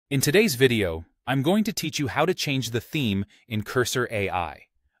In today's video, I'm going to teach you how to change the theme in Cursor AI,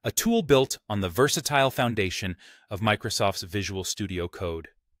 a tool built on the versatile foundation of Microsoft's Visual Studio Code.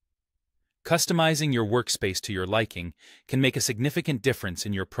 Customizing your workspace to your liking can make a significant difference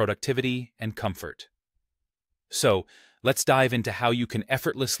in your productivity and comfort. So, let's dive into how you can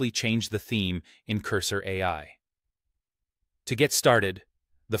effortlessly change the theme in Cursor AI. To get started,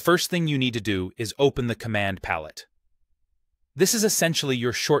 the first thing you need to do is open the command palette. This is essentially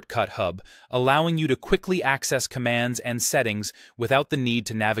your shortcut hub, allowing you to quickly access commands and settings without the need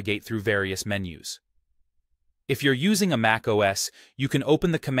to navigate through various menus. If you're using a Mac OS, you can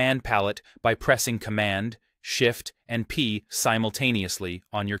open the command palette by pressing Command, Shift, and P simultaneously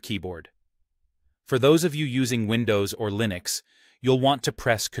on your keyboard. For those of you using Windows or Linux, you'll want to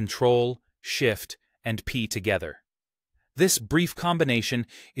press Control, Shift, and P together. This brief combination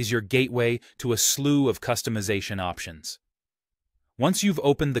is your gateway to a slew of customization options. Once you've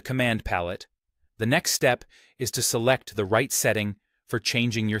opened the command palette, the next step is to select the right setting for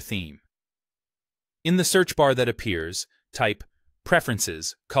changing your theme. In the search bar that appears, type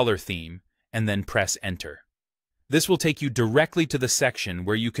Preferences, Color Theme, and then press Enter. This will take you directly to the section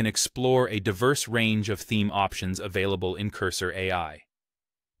where you can explore a diverse range of theme options available in Cursor AI.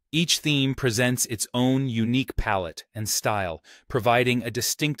 Each theme presents its own unique palette and style, providing a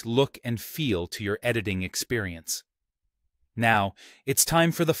distinct look and feel to your editing experience. Now, it's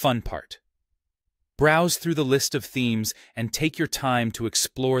time for the fun part. Browse through the list of themes and take your time to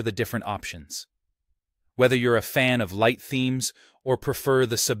explore the different options. Whether you're a fan of light themes or prefer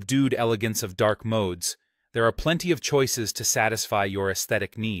the subdued elegance of dark modes, there are plenty of choices to satisfy your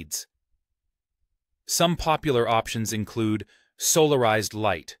aesthetic needs. Some popular options include Solarized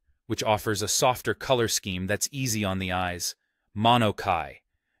Light, which offers a softer color scheme that's easy on the eyes, Monokai,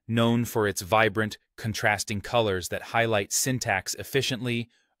 known for its vibrant, contrasting colors that highlight syntax efficiently,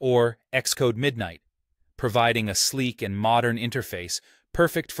 or Xcode Midnight, providing a sleek and modern interface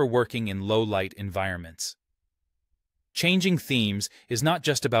perfect for working in low-light environments. Changing themes is not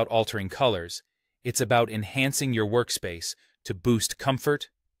just about altering colors, it's about enhancing your workspace to boost comfort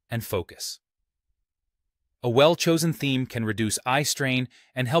and focus. A well-chosen theme can reduce eye strain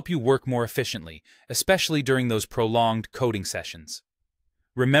and help you work more efficiently, especially during those prolonged coding sessions.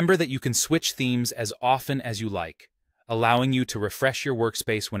 Remember that you can switch themes as often as you like, allowing you to refresh your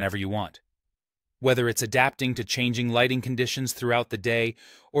workspace whenever you want. Whether it's adapting to changing lighting conditions throughout the day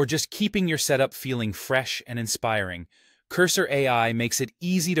or just keeping your setup feeling fresh and inspiring, Cursor AI makes it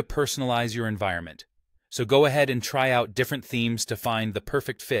easy to personalize your environment. So go ahead and try out different themes to find the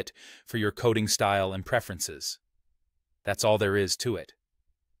perfect fit for your coding style and preferences. That's all there is to it.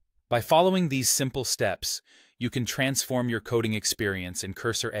 By following these simple steps, you can transform your coding experience in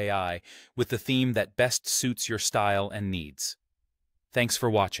Cursor AI with the theme that best suits your style and needs. Thanks for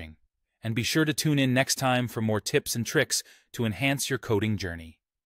watching, and be sure to tune in next time for more tips and tricks to enhance your coding journey.